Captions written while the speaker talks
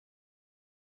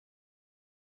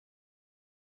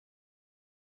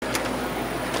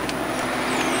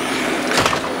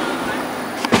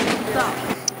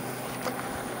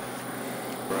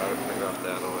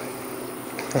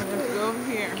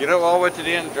it all the way to the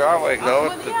end of the driveway. Go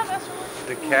Well, yeah, that's what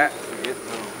the cat can get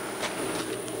them.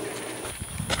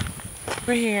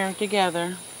 we're here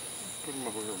together. Put them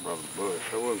over here by the bush.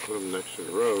 I wouldn't put them next to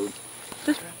the road.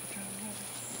 Just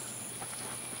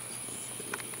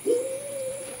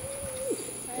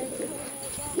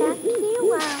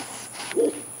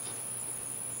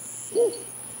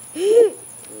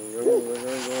They're gonna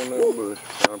go in that bush.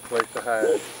 Find a place to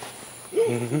hide.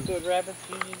 That's what rabbits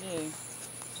usually do.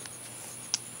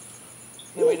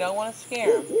 And we don't want to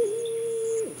scare them.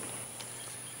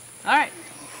 All right.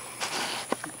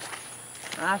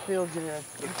 I feel good.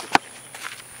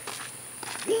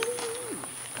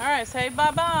 All right, say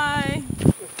bye-bye.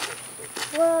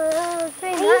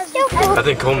 I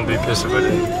think Coleman would be pissed if I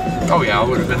didn't. Oh yeah, I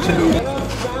would have been too.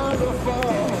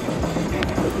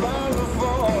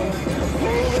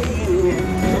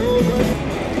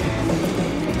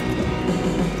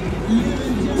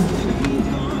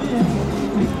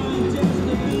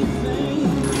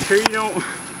 Sure you don't.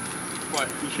 What?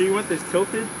 You sure you want this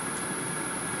tilted?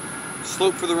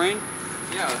 Slope for the rain?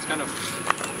 Yeah, it's kind of.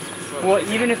 Well,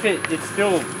 even if it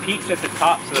still peaks at the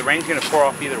top, so the rain's gonna pour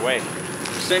off either way.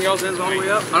 Sand y'all's ends all the way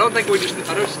up. I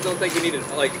just don't think we need it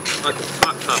like a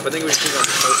top. I think we just need it on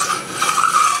the coast.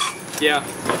 Yeah.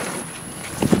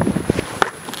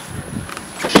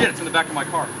 Shit, it's in the back of my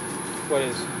car. What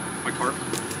is? My tarp.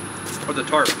 Or the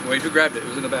tarp. Wait, who grabbed it? It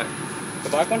was in the back. The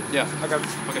black one? Yeah. I got it.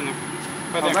 Look in there.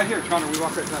 Right Oh, there. right here, Connor. We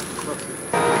walk right past the truck.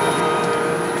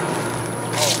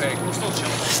 Oh, hey. We're still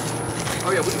chilling.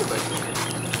 Oh, yeah, we do that.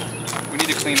 We need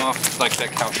to clean off, like,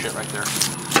 that cow shit right there.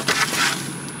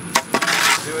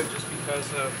 Do it just because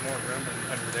of more room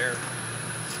under there.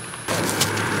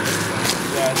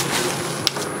 Yeah.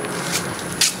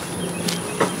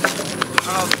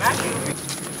 Oh, the matching.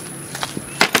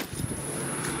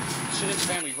 Should his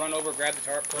family run over, grab the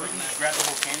tarp, put it in that, grab the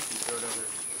whole can and throw it over.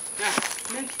 Yeah.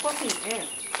 Man, fucking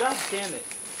ants. God damn it.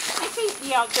 I hate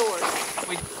the outdoors.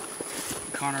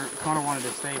 Connor wanted to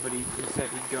stay, but he said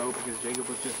he'd go because Jacob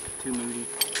was just too moody.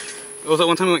 It was that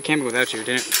one time we went camping without you,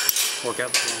 didn't work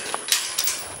out so well.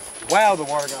 Wow, the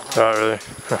water got hot. Oh, really?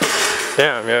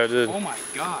 Damn, yeah, it did. Oh my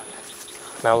god.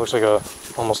 Now it looks like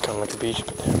almost kind of like a beach,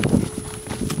 but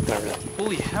not really.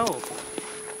 Holy hell.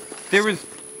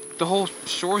 The whole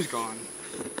shore's gone.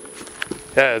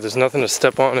 Yeah, there's nothing to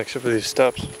step on except for these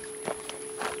steps.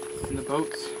 And the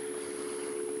boats.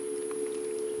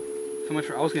 So much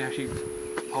for, I was gonna actually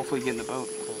hopefully get in the boat.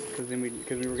 Because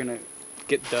we were gonna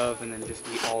get dove and then just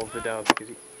eat all of the dove. Because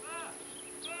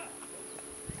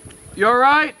you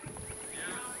alright?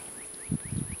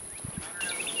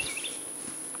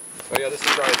 Oh, yeah, this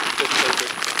is right.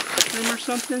 Room or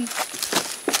something?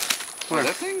 What,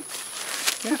 that thing?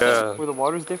 Yeah. Where the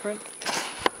water's different?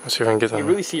 Let's see if I can get You them.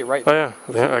 really see it right Oh there.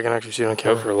 yeah, I can actually see it on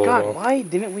camera for a little God, while. why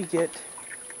didn't we get...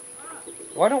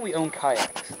 Why don't we own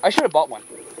kayaks? I should have bought one.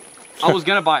 I was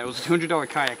gonna buy it. It was a $200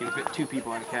 kayak and it fit 2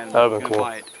 people at a cabin. That would've I was been gonna cool.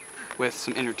 buy it with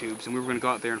some inner tubes, and we were gonna go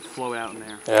out there and float out in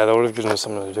there. Yeah, that would have given us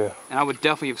something to do. And I would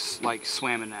definitely have like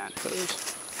swam in that.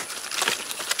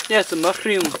 Yeah, it's a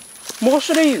mushroom.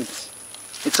 Mushrooms.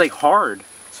 It's like hard.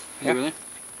 Yeah. Really?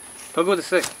 Poke it with a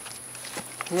stick.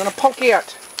 I'm gonna poke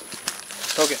it.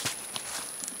 Poke it.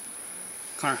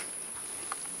 Connor.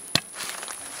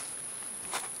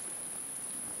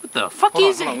 What the fuck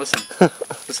is it? Hold on, listen.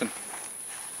 Listen.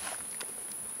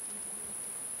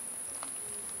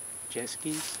 Jet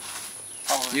skis?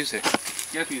 Oh, music.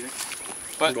 Yes, music.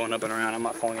 But I'm going up and around. I'm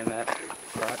not falling in that.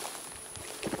 Right.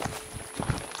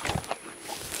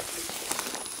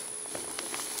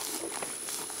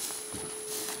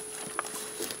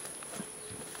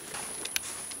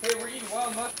 Hey, we're eating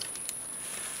wild mush.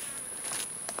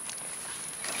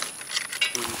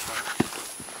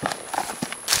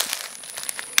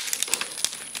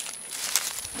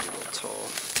 Tall.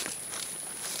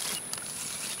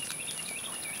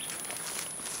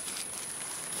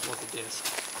 With the disc.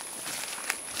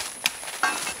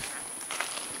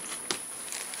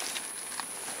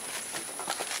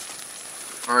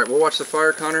 Alright, we'll watch the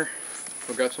fire, Connor.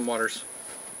 We'll grab some waters.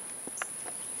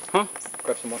 Huh?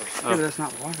 Grab some waters. Yeah, but that's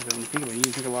not water though. When you think about it,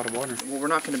 you drink a lot of water. Well, we're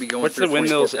not going to be going What's through the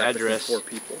windmill's 24 traffic with address? 4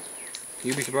 people.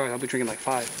 You'd be surprised. I'll be drinking like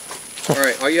 5.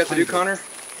 Alright, all you have to do, Connor,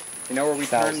 you know where we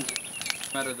turn? 1,000.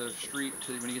 Out of the street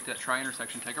to when you get to that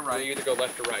tri-intersection, take a right. You either go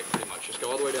left or right, pretty much. Just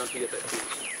go all the way down until you get that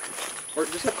piece. Or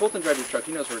just have Colton drive your truck.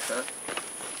 He knows where it's at.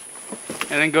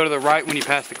 And then go to the right when you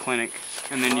pass the clinic,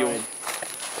 and then you'll.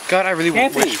 God, I really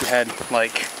wish you had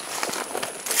like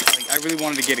I really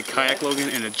wanted to get a kayak, Logan,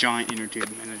 and a giant inner tube,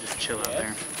 and then just chill out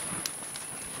there.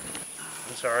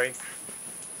 I'm sorry.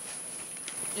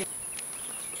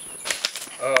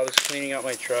 Oh, I was cleaning out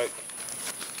my truck.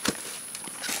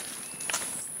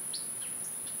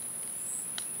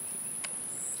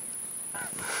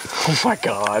 Oh my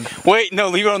god. Wait, no,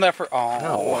 leave it on that for. Oh.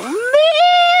 No.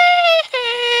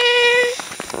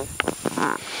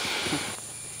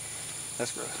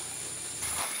 That's gross.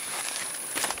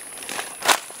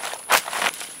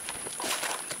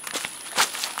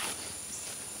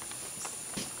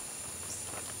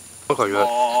 Look like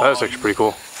that. That's actually pretty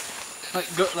cool.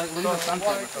 Like, look at the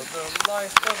sunflower.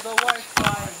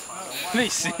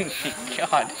 Amazing.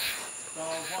 God.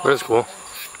 But it's cool.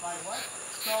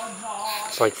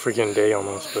 It's like freaking day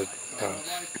almost, but.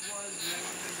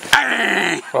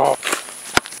 Oh.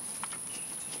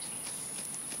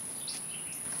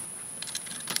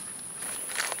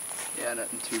 Yeah,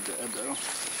 nothing too bad though.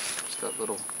 Just that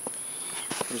little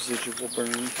residual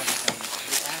burn.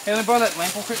 Hey, let me borrow that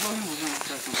lamp real quick, Logan. We're going to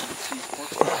try something.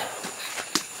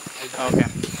 Okay.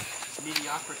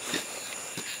 Mediocrity.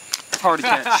 Hard to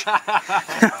catch.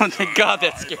 Oh my god,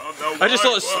 that's scary. I just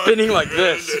saw it spinning like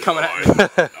this coming at me.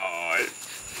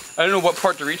 I don't know what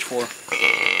part to reach for.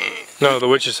 No, the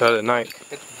witch's hut at night.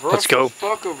 It's Let's go.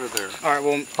 Fuck over there. Alright,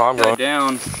 well, Oh, I'm going.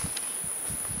 down.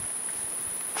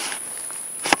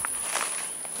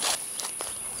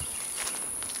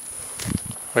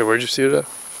 Wait, where'd you see it at?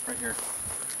 Right here.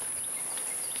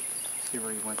 See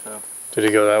where you went though. Did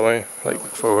he go that way? Like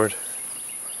forward?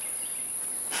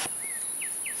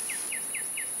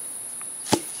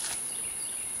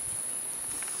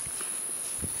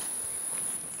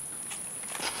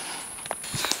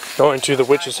 Going to the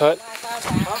witch's hut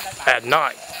at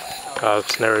night.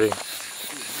 It's nerdy.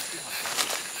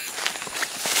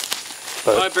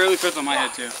 Oh, it barely fits on my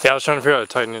head too. Yeah, I was trying to figure out how to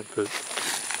tighten it, but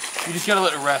You just gotta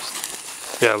let it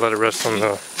rest. yeah, let it rest on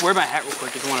the. Wear my hat real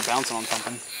quick if you want to bounce it on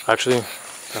something. Actually,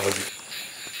 that would be.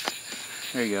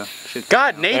 There you go.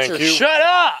 God, nature, Thank you. shut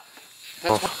up!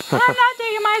 I'm not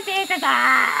doing my secrets.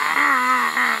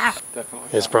 Definitely.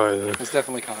 It's probably the It's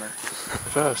definitely Connor.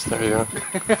 fast. There you go.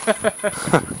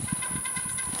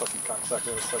 Fucking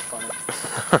cocksucker. That's so funny.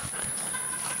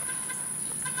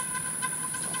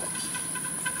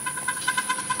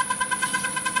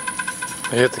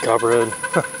 I hit the copperhead.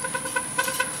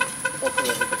 Hopefully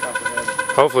I hit the copperhead.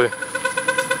 Hopefully.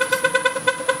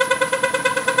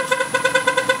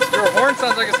 Your horn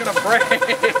sounds like it's gonna break.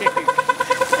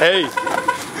 Hey,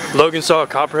 Logan saw a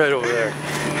copperhead over there.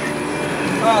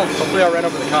 Oh, hopefully I ran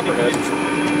over the copperhead.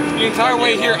 The entire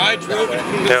way here, I drove it.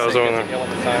 Yeah, it was over there.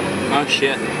 Oh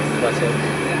shit. That's it.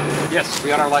 Yes, we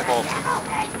got our light bulb.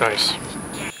 Nice.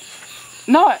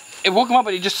 No, it woke him up,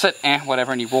 but he just said, eh,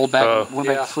 whatever, and he rolled back and went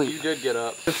back to sleep. You did get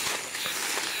up.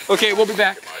 Okay, we'll be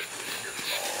back.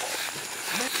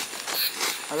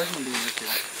 I recommend doing this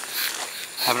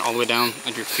here. Have it all the way down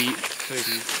at your feet.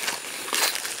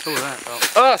 What was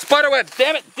that? Oh, spider web!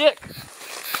 Damn it, dick!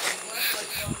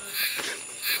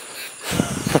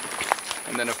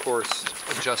 And then of course,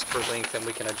 adjust for length and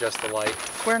we can adjust the light.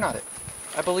 Swear not it.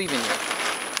 I believe in you.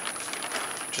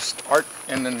 Just art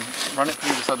and then run it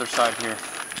through this other side here.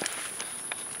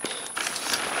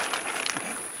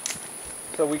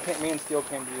 So me and Steele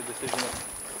came to the decision that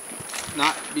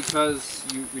not because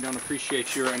we don't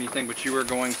appreciate you or anything, but you are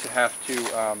going to have to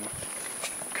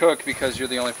cook because you're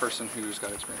the only person who's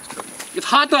got experience cooking. It's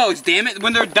hot dogs, damn it!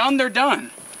 When they're done, they're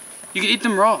done. You can eat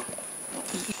them raw.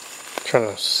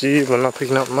 Trying to see, but not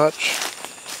picking up much.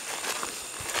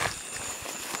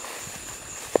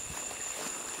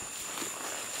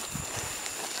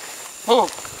 Oh,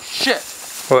 shit!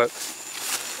 What?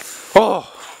 Oh!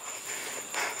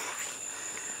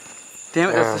 Damn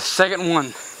it, that's the second one.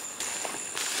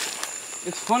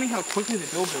 It's funny how quickly they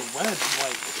build their webs,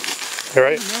 like... You're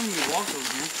right. I didn't know when you walked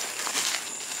over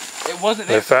here. It wasn't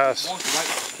They're there. fast. It walked right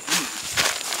in.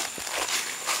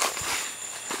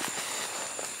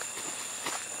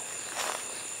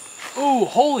 Ooh,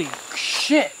 holy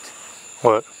shit!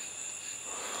 What?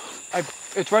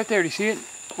 It's right there, do you see it?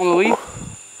 On the leaf?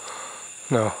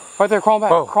 No. Right there, crawling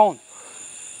back, Oh. crawling.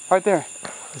 Right there.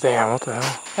 Damn, what the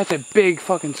hell? That's a big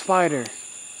fucking spider.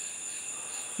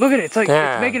 Look at it, it's like,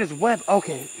 Damn. it's making its web.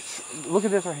 Okay, look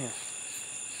at this right here.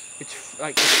 It's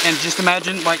like, and just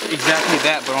imagine like exactly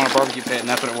that, but on a barbecue pit, and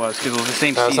that's what it was, because it was the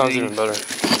same That sounds seasoning. even better.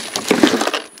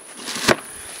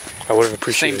 I would have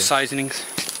appreciated Same it. seasonings.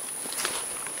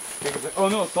 Oh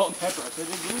no, salt and pepper. I said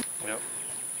it again. Yep.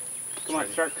 Come on,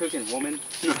 start cooking, woman.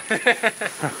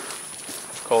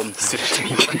 Cold and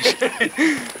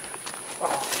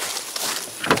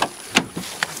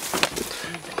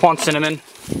Come on, cinnamon.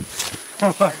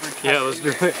 Yeah, let's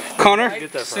do it. Connor?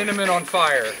 Cinnamon on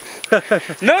fire.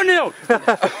 No, no.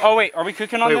 Oh wait, are we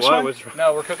cooking on Wait, this what? one?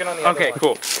 No, we're cooking on the other Okay, one.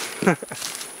 cool.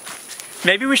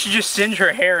 Maybe we should just singe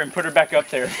her hair and put her back up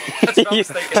there. That's what I was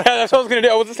thinking. That's what I was gonna do.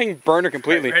 I was just thinking burn her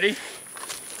completely. Ready?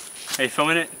 Are you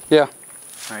filming it? Yeah.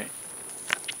 Alright.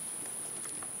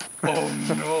 Oh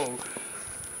no.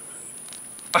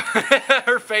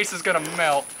 Her face is gonna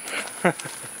melt.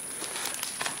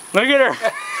 Look at her.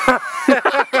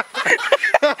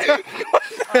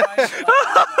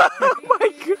 Oh my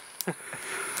god.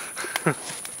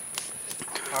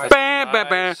 Bam, bam,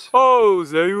 bam. Oh,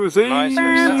 say you see. Nice.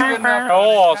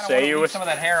 Oh, I'll say you. Some of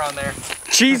that hair on there.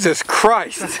 Jesus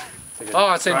Christ.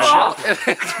 Oh, it's angelic.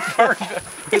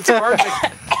 It's burn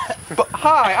victim.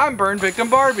 Hi, I'm burn victim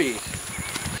Barbie.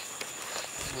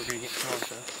 We're gonna get close.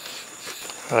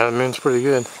 That moon's pretty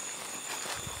good.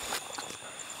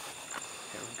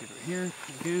 Okay, we're good right here.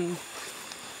 Again.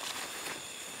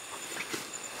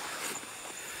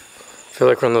 I feel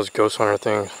like one of those ghost hunter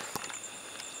things.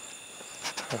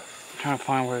 I'm trying to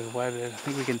find where the web is. I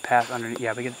think we can pass underneath.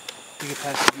 Yeah, we can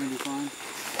pass underneath fine.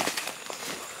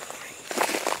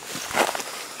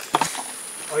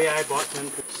 Oh yeah, I bought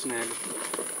 10. Snag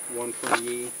one from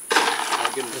ye.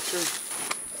 I'll get a picture.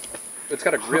 It's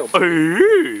got a grill.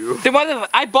 Then why the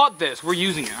I bought this. We're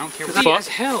using it. I don't care. What as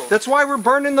hell. That's why we're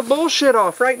burning the bullshit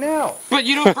off right now. But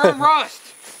you don't burn rust.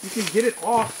 You can get it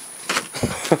off.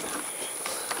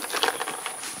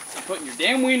 Putting your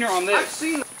damn wiener on this. I've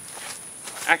seen.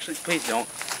 Actually, please don't.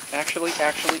 Actually,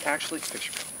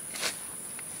 picture.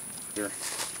 Here.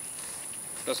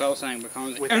 That's what I was saying. But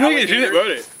With I'm not gonna alligator? do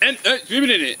about it. And swimming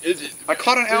in it. I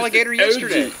caught an alligator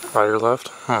yesterday. Right or left?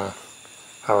 Huh.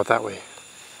 How about that way?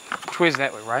 Which way is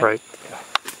that way? Right. Right.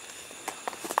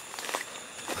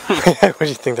 What do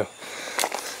you think though?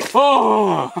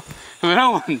 Oh,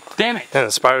 no one. Damn it. Yeah,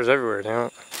 the spiders everywhere, damn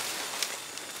it.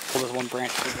 Pull this one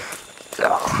branch.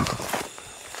 Damn.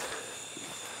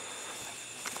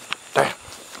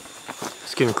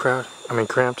 It's getting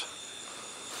cramped.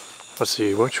 Let's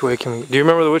see, which way can we... Do you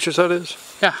remember where the witch's hut is?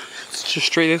 Yeah, it's just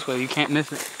straight this way. You can't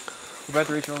miss it. We're about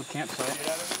to reach our old campsite.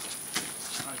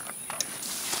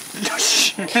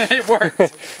 It worked.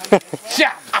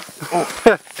 Yeah. Oh.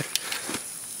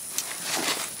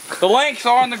 The lengths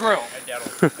are on the grill.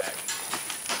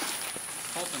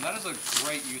 Colton, that is a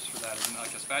great use for that, isn't it?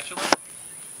 Like a spatula?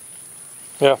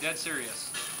 Yeah. Dead serious.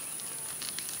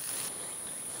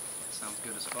 Sounds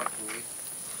good as fuck, boy.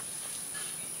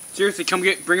 Seriously, come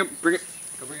get, bring it. Go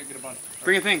bring it, get a bun.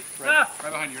 Bring a thing. Right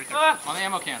behind you, right there. On the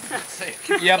ammo can. Safe.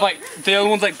 Yeah, but the other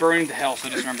one's like burning to hell, so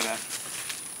just remember that.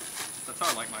 That's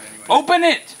how I like mine anyway. Open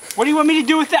it! What do you want me to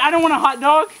do with that? I don't want a hot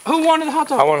dog. Who wanted the hot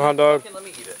dog? I want a hot dog. Okay, let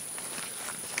me eat it.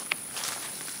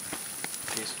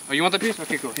 Piece. Oh, you want that piece?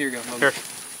 Okay, cool. Here you go. Here.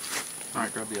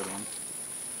 Alright, grab the other one.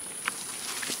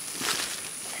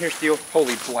 Here, Steel.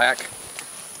 Holy black.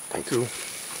 Thank you.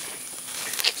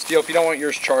 Steel, if you don't want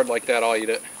yours charred like that, I'll eat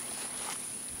it.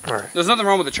 Alright. There's nothing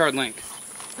wrong with the charred link.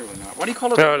 Really not. What do you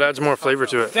call it? No, it adds more flavor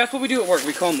to it. That's what we do at work.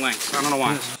 We call them links. I don't know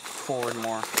why. Forward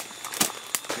more.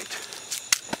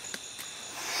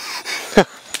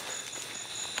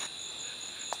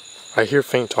 I hear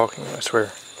faint talking, I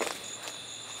swear.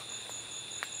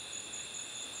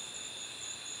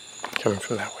 Coming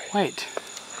from that way. Wait.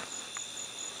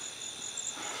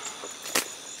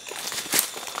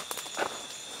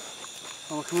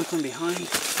 Oh, coming from behind.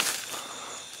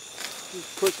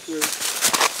 Push through.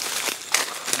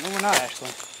 No, we're not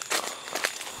actually.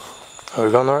 Are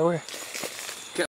we going the right way?